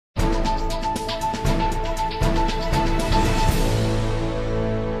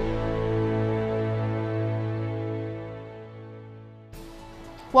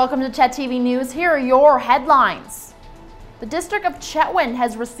Welcome to CHET TV News. Here are your headlines. The District of Chetwynd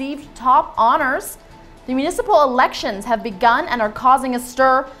has received top honors. The municipal elections have begun and are causing a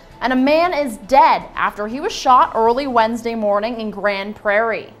stir, and a man is dead after he was shot early Wednesday morning in Grand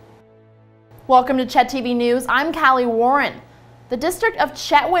Prairie. Welcome to CHET TV News. I'm Callie Warren. The District of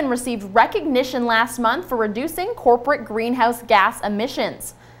Chetwynd received recognition last month for reducing corporate greenhouse gas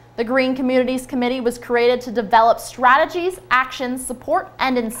emissions. The Green Communities Committee was created to develop strategies, actions, support,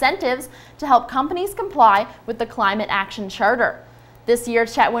 and incentives to help companies comply with the Climate Action Charter. This year,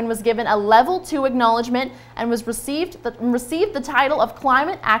 Chetwynd was given a Level 2 acknowledgement and received the title of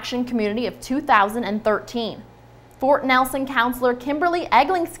Climate Action Community of 2013. Fort Nelson Councillor Kimberly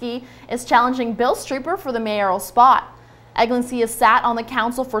Eglingsky is challenging Bill Streeper for the mayoral spot. Eglingsky has sat on the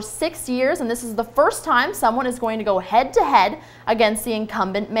council for 6 years, and this is the first time someone is going to go head-to-head against the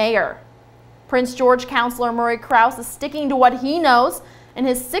incumbent mayor. Prince George Councillor Murray Krause is sticking to what he knows. In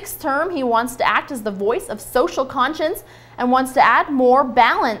his 6th term, he wants to act as the voice of social conscience and wants to add more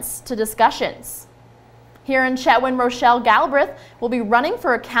balance to discussions. Here in Chetwynd, Rochelle Galbraith will be running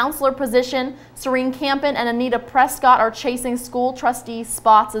for a councillor position. Serene Campen and Anita Prescott are chasing school trustee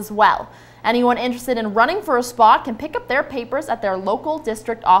spots as well. Anyone interested in running for a spot can pick up their papers at their local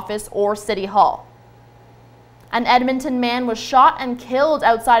district office or city hall. An Edmonton man was shot and killed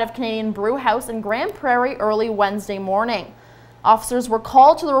outside of Canadian Brew House in Grand Prairie early Wednesday morning. Officers were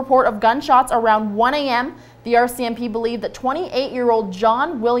called to the report of gunshots around 1 a.m. The RCMP believed that 28-year-old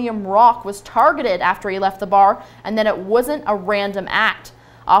John William Rock was targeted after he left the bar and that it wasn't a random act.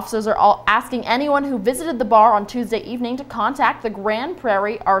 Officers are all asking anyone who visited the bar on Tuesday evening to contact the Grand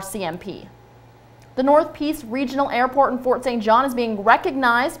Prairie RCMP. The North Peace Regional Airport in Fort St. John is being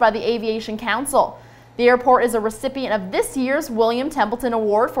recognized by the Aviation Council. The airport is a recipient of this year's William Templeton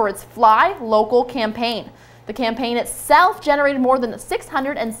Award for its Fly Local campaign. The campaign itself generated more than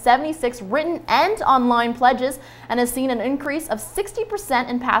 676 written and online pledges and has seen an increase of 60%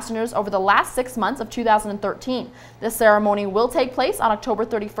 in passengers over the last 6 months of 2013. This ceremony will take place on October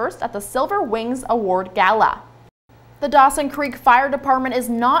 31st at the Silver Wings Award Gala. The Dawson Creek Fire Department is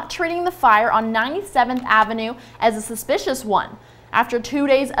not treating the fire on 97th Avenue as a suspicious one. After 2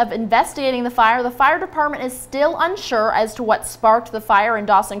 days of investigating the fire department is still unsure as to what sparked the fire in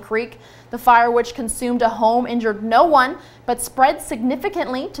Dawson Creek. The fire, which consumed a home, injured no one, but spread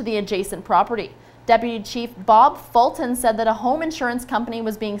significantly to the adjacent property. Deputy Chief Bob Fulton said that a home insurance company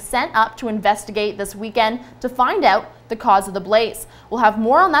was being sent up to investigate this weekend to find out the cause of the blaze. We'll have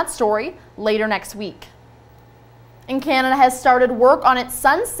more on that story later next week. And Canada has started work on its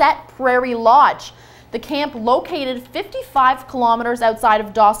Sunset Prairie Lodge. The camp, located 55 kilometers outside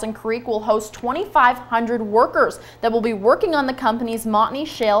of Dawson Creek, will host 2,500 workers that will be working on the company's Montney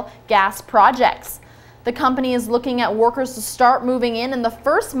Shale gas projects. The company is looking at workers to start moving in the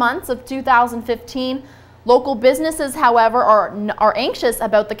first months of 2015. Local businesses, however, are anxious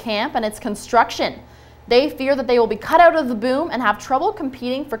about the camp and its construction. They fear that they will be cut out of the boom and have trouble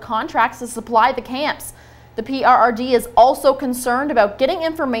competing for contracts to supply the camps. The PRRD is also concerned about getting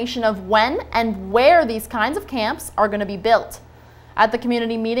information of when and where these kinds of camps are going to be built. At the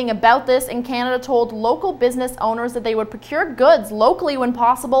community meeting about this, in Canada told local business owners that they would procure goods locally when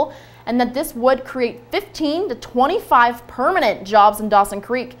possible and that this would create 15 to 25 permanent jobs in Dawson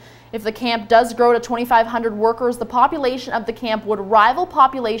Creek. If the camp does grow to 2,500 workers, the population of the camp would rival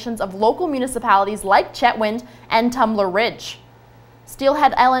populations of local municipalities like Chetwynd and Tumbler Ridge.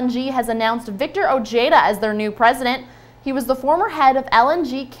 Steelhead LNG has announced Victor Ojeda as their new president. He was the former head of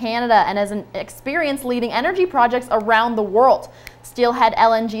LNG Canada and has an experience leading energy projects around the world. Steelhead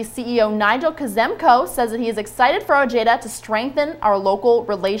LNG CEO Nigel Kazemko says that he is excited for Ojeda to strengthen our local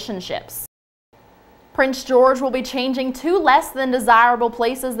relationships. Prince George will be changing 2 less than desirable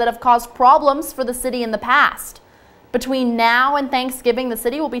places that have caused problems for the city in the past. Between now and Thanksgiving, the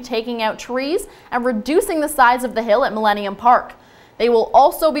city will be taking out trees and reducing the size of the hill at Millennium Park. They will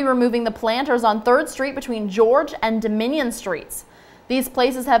also be removing the planters on 3rd Street between George and Dominion Streets. These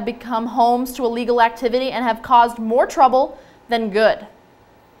places have become homes to illegal activity and have caused more trouble than good.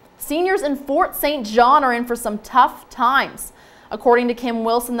 Seniors in Fort St. John are in for some tough times. According to Kim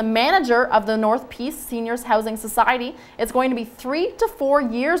Wilson, the manager of the North Peace Seniors Housing Society, it's going to be 3 to 4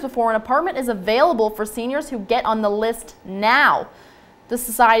 years before an apartment is available for seniors who get on the list now. The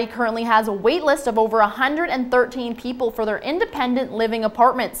society currently has a wait list of over 113 people for their independent living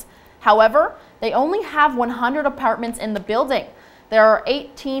apartments. However, they only have 100 apartments in the building. There are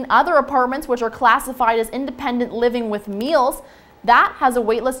 18 other apartments which are classified as independent living with meals. That has a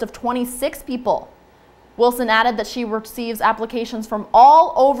wait list of 26 people. Wilson added that she receives applications from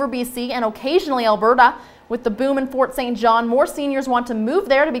all over BC and occasionally Alberta, With the boom in Fort St. John, more seniors want to move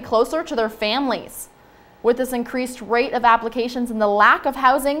there to be closer to their families. With this increased rate of applications and the lack of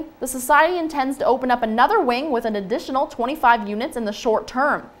housing, the Society intends to open up another wing with an additional 25 units in the short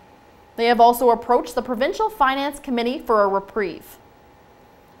term. They have also approached the Provincial Finance Committee for a reprieve.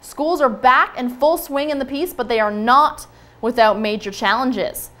 Schools are back in full swing in the Peace, but they are not without major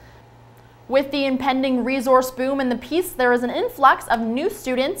challenges. With the impending resource boom in the Peace, there is an influx of new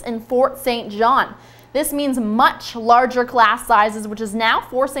students in Fort St. John. This means much larger class sizes, which is now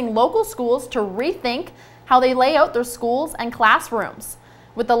forcing local schools to rethink how they lay out their schools and classrooms.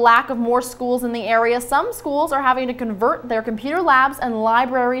 With the lack of more schools in the area, some schools are having to convert their computer labs and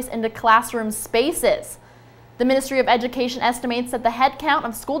libraries into classroom spaces. The Ministry of Education estimates that the head count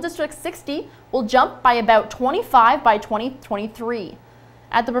of School District 60 will jump by about 25 by 2023.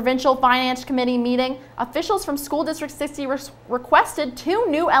 At the Provincial Finance Committee meeting, officials from School District 60 requested 2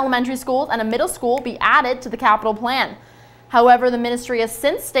 new elementary schools and a middle school be added to the capital plan. However, the ministry has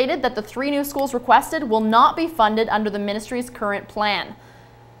since stated that the 3 new schools requested will not be funded under the ministry's current plan.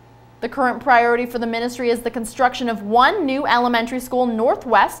 The current priority for the ministry is the construction of 1 new elementary school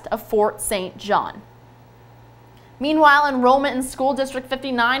northwest of Fort St. John. Meanwhile, enrollment in School District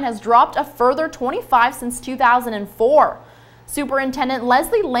 59 has dropped a further 25 since 2004. Superintendent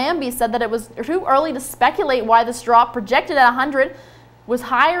Leslie Lambie said that it was too early to speculate why this drop, projected at 100, was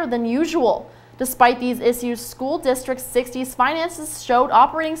higher than usual. Despite these issues, School District 60's finances showed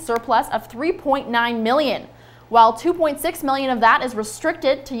operating surplus of $3.9 million, while $2.6 million of that is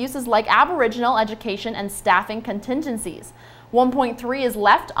restricted to uses like Aboriginal education and staffing contingencies. $1.3 is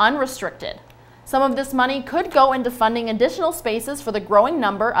left unrestricted. Some of this money could go into funding additional spaces for the growing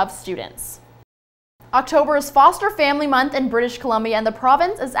number of students. October is Foster Family Month in British Columbia, and the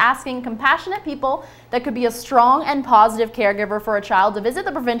province is asking compassionate people that could be a strong and positive caregiver for a child to visit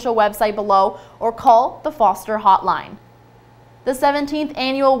the provincial website below or call the Foster Hotline. The 17th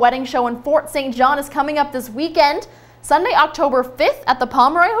annual wedding show in Fort St. John is coming up this weekend. Sunday, October 5th at the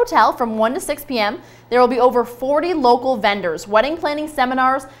Pomeroy Hotel from 1 to 6 p.m. There will be over 40 local vendors, wedding planning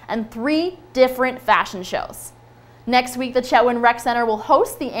seminars, and 3 different fashion shows. Next week, the Chetwynd Rec Centre will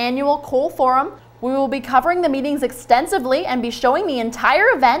host the annual Cole Forum. We will be covering the meetings extensively and be showing the entire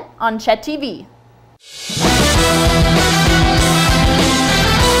event on CHET TV.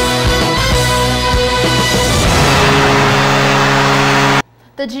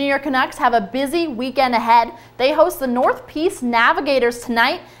 The Junior Canucks have a busy weekend ahead. They host the North Peace Navigators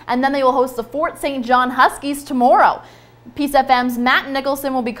tonight, and then they will host the Fort St. John Huskies tomorrow. Peace FM's Matt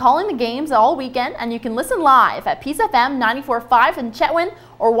Nicholson will be calling the games all weekend, and you can listen live at Peace FM 94.5 in Chetwynd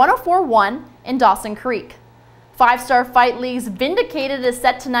or 104.1 in Dawson Creek. 5-Star Fight League's Vindicated is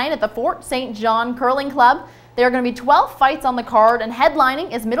set tonight at the Fort St. John Curling Club. There are going to be 12 fights on the card, and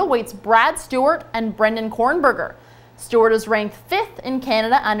headlining is middleweights Brad Stewart and Brendan Kornberger. Stewart is ranked 5th in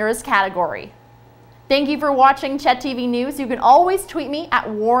Canada under his category. Thank you for watching CHET TV News. You can always tweet me at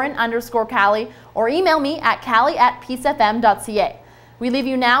Warren_Callie or email me at callie@peacefm.ca. We leave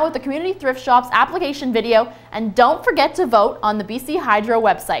you now with the Community Thrift Shop's application video, and don't forget to vote on the BC Hydro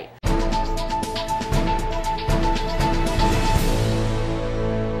website.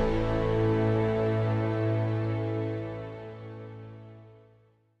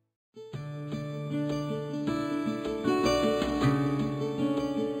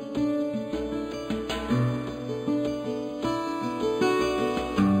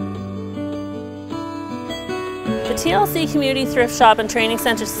 The TLC Community Thrift Shop and Training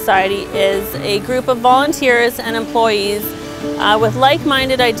Centre Society is a group of volunteers and employees with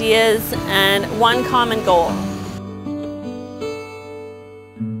like-minded ideas and one common goal.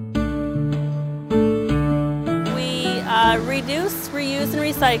 We reduce, reuse and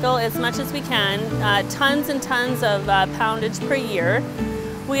recycle as much as we can, tons and tons of poundage per year.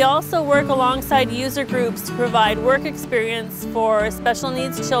 We also work alongside user groups to provide work experience for special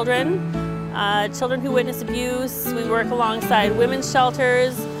needs children, children who witness abuse. We work alongside women's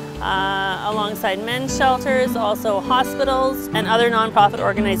shelters, alongside men's shelters, also hospitals and other nonprofit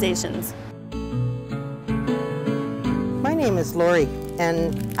organizations. My name is Lori,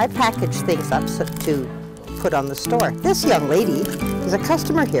 and I package things up to put on the store. This young lady is a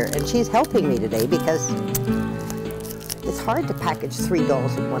customer here, and she's helping me today because it's hard to package 3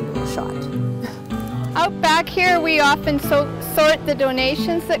 dolls in one little shot. Out back here we often sort the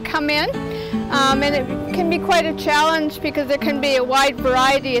donations that come in. And it can be quite a challenge because there can be a wide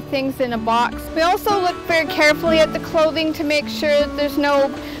variety of things in a box. We also look very carefully at the clothing to make sure that there's no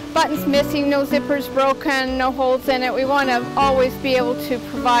buttons missing, no zippers broken, no holes in it. We want to always be able to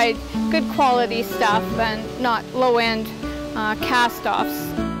provide good quality stuff and not low-end cast-offs.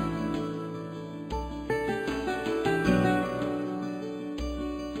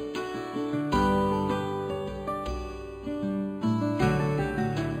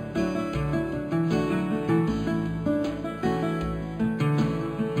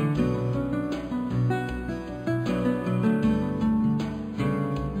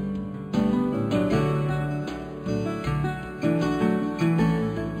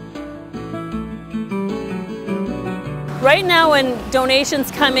 Right now when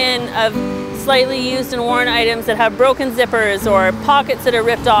donations come in of slightly used and worn items that have broken zippers or pockets that are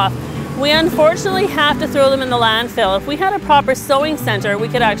ripped off, we unfortunately have to throw them in the landfill. If we had a proper sewing center, we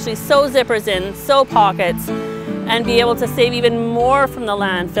could actually sew zippers in, sew pockets, and be able to save even more from the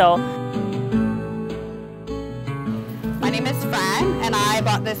landfill. My name is Fran, and I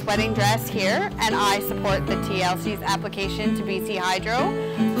bought this wedding dress here, and I support the TLC's application to BC Hydro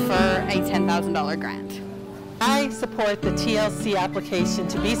for a $10,000 grant. I support the TLC application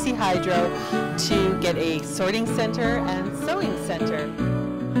to BC Hydro to get a sorting center and sewing center.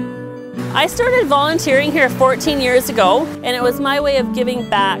 I started volunteering here 14 years ago, and it was my way of giving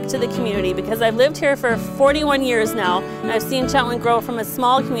back to the community because I've lived here for 41 years now, and I've seen Chetwynd grow from a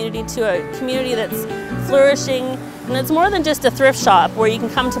small community to a community that's flourishing, and it's more than just a thrift shop where you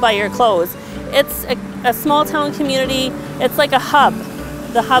can come to buy your clothes. It's a small town community. It's like a hub,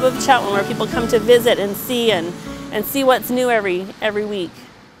 the hub of Chetwynd, where people come to visit and see what's new every week.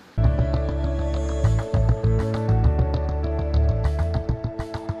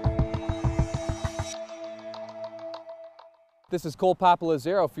 This is Cole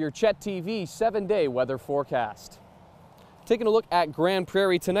Papalazero for your CHET TV 7-day weather forecast. Taking a look at Grand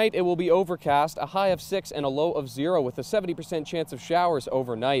Prairie tonight, it will be overcast, a high of 6 and a low of 0 with a 70% chance of showers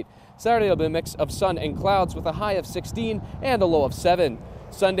overnight. Saturday will be a mix of sun and clouds with a high of 16 and a low of 7.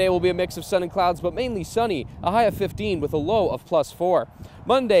 Sunday will be a mix of sun and clouds, but mainly sunny, a high of 15 with a low of +4.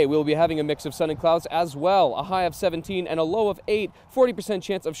 Monday, we'll be having a mix of sun and clouds as well, a high of 17 and a low of 8, 40%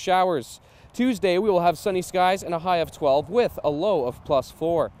 chance of showers. Tuesday, we will have sunny skies and a high of 12 with a low of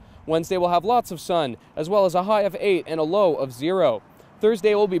 +4. Wednesday, we'll have lots of sun, as well as a high of 8 and a low of 0.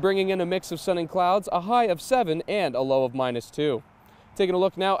 Thursday, we'll be bringing in a mix of sun and clouds, a high of 7 and a low of -2. Taking a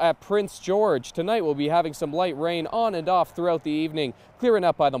look now at Prince George. Tonight we'll be having some light rain on and off throughout the evening, clearing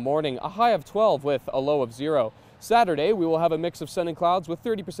up by the morning, a high of 12 with a low of 0. Saturday, we will have a mix of sun and clouds with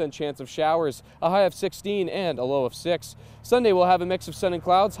 30% chance of showers, a high of 16 and a low of 6. Sunday, we'll have a mix of sun and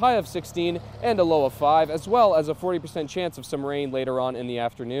clouds, high of 16 and a low of 5, as well as a 40% chance of some rain later on in the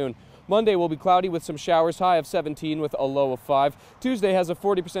afternoon. Monday will be cloudy with some showers, high of 17 with a low of 5. Tuesday has a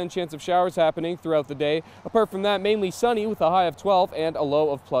 40% chance of showers happening throughout the day. Apart from that, mainly sunny with a high of 12 and a low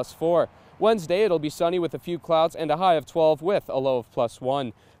of +4. Wednesday, it'll be sunny with a few clouds and a high of 12 with a low of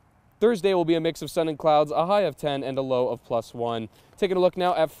 +1. Thursday will be a mix of sun and clouds, a high of 10 and a low of +1. Taking a look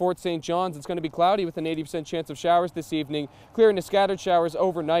now at Fort St. John's, it's going to be cloudy with an 80% chance of showers this evening, clearing to scattered showers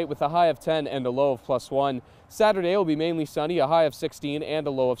overnight with a high of 10 and a low of +1. Saturday will be mainly sunny, a high of 16 and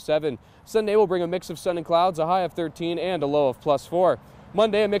a low of 7. Sunday will bring a mix of sun and clouds, a high of 13 and a low of +4.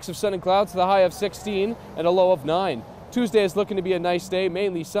 Monday, a mix of sun and clouds with a high of 16 and a low of 9. Tuesday is looking to be a nice day,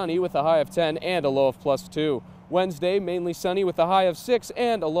 mainly sunny with a high of 10 and a low of +2. Wednesday, mainly sunny with a high of 6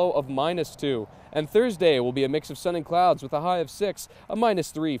 and a low of -2. And Thursday will be a mix of sun and clouds with a high of 6, a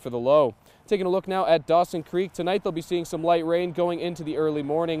 -3 for the low. Taking a look now at Dawson Creek, tonight they'll be seeing some light rain going into the early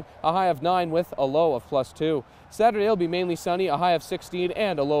morning, a high of 9 with a low of +2. Saturday will be mainly sunny, a high of 16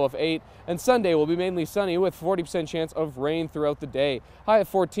 and a low of 8. And Sunday will be mainly sunny with 40% chance of rain throughout the day, high of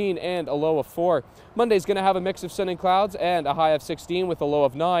 14 and a low of 4. Monday's going to have a mix of sun and clouds and a high of 16 with a low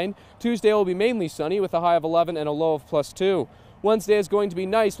of 9. Tuesday will be mainly sunny with a high of 11 and a low of +2. Wednesday is going to be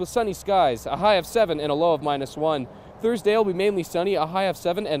nice with sunny skies, a high of 7 and a low of -1. Thursday will be mainly sunny, a high of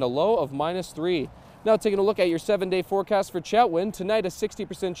 7 and a low of -3. Now taking a look at your 7-day forecast for Chetwynd, tonight a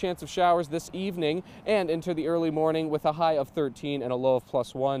 60% chance of showers this evening and into the early morning with a high of 13 and a low of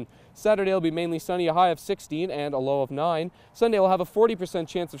 +1. Saturday will be mainly sunny, a high of 16 and a low of 9. Sunday will have a 40%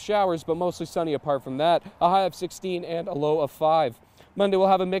 chance of showers, but mostly sunny apart from that, a high of 16 and a low of 5. Monday will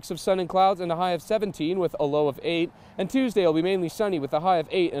have a mix of sun and clouds and a high of 17 with a low of 8. And Tuesday will be mainly sunny with a high of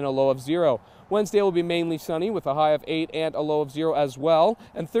 8 and a low of 0. Wednesday will be mainly sunny with a high of 8 and a low of 0 as well.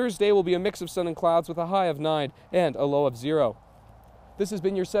 And Thursday will be a mix of sun and clouds with a high of 9 and a low of 0. This has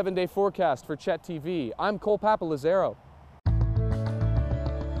been your 7-day forecast for CHET TV. I'm Cole Papalazero.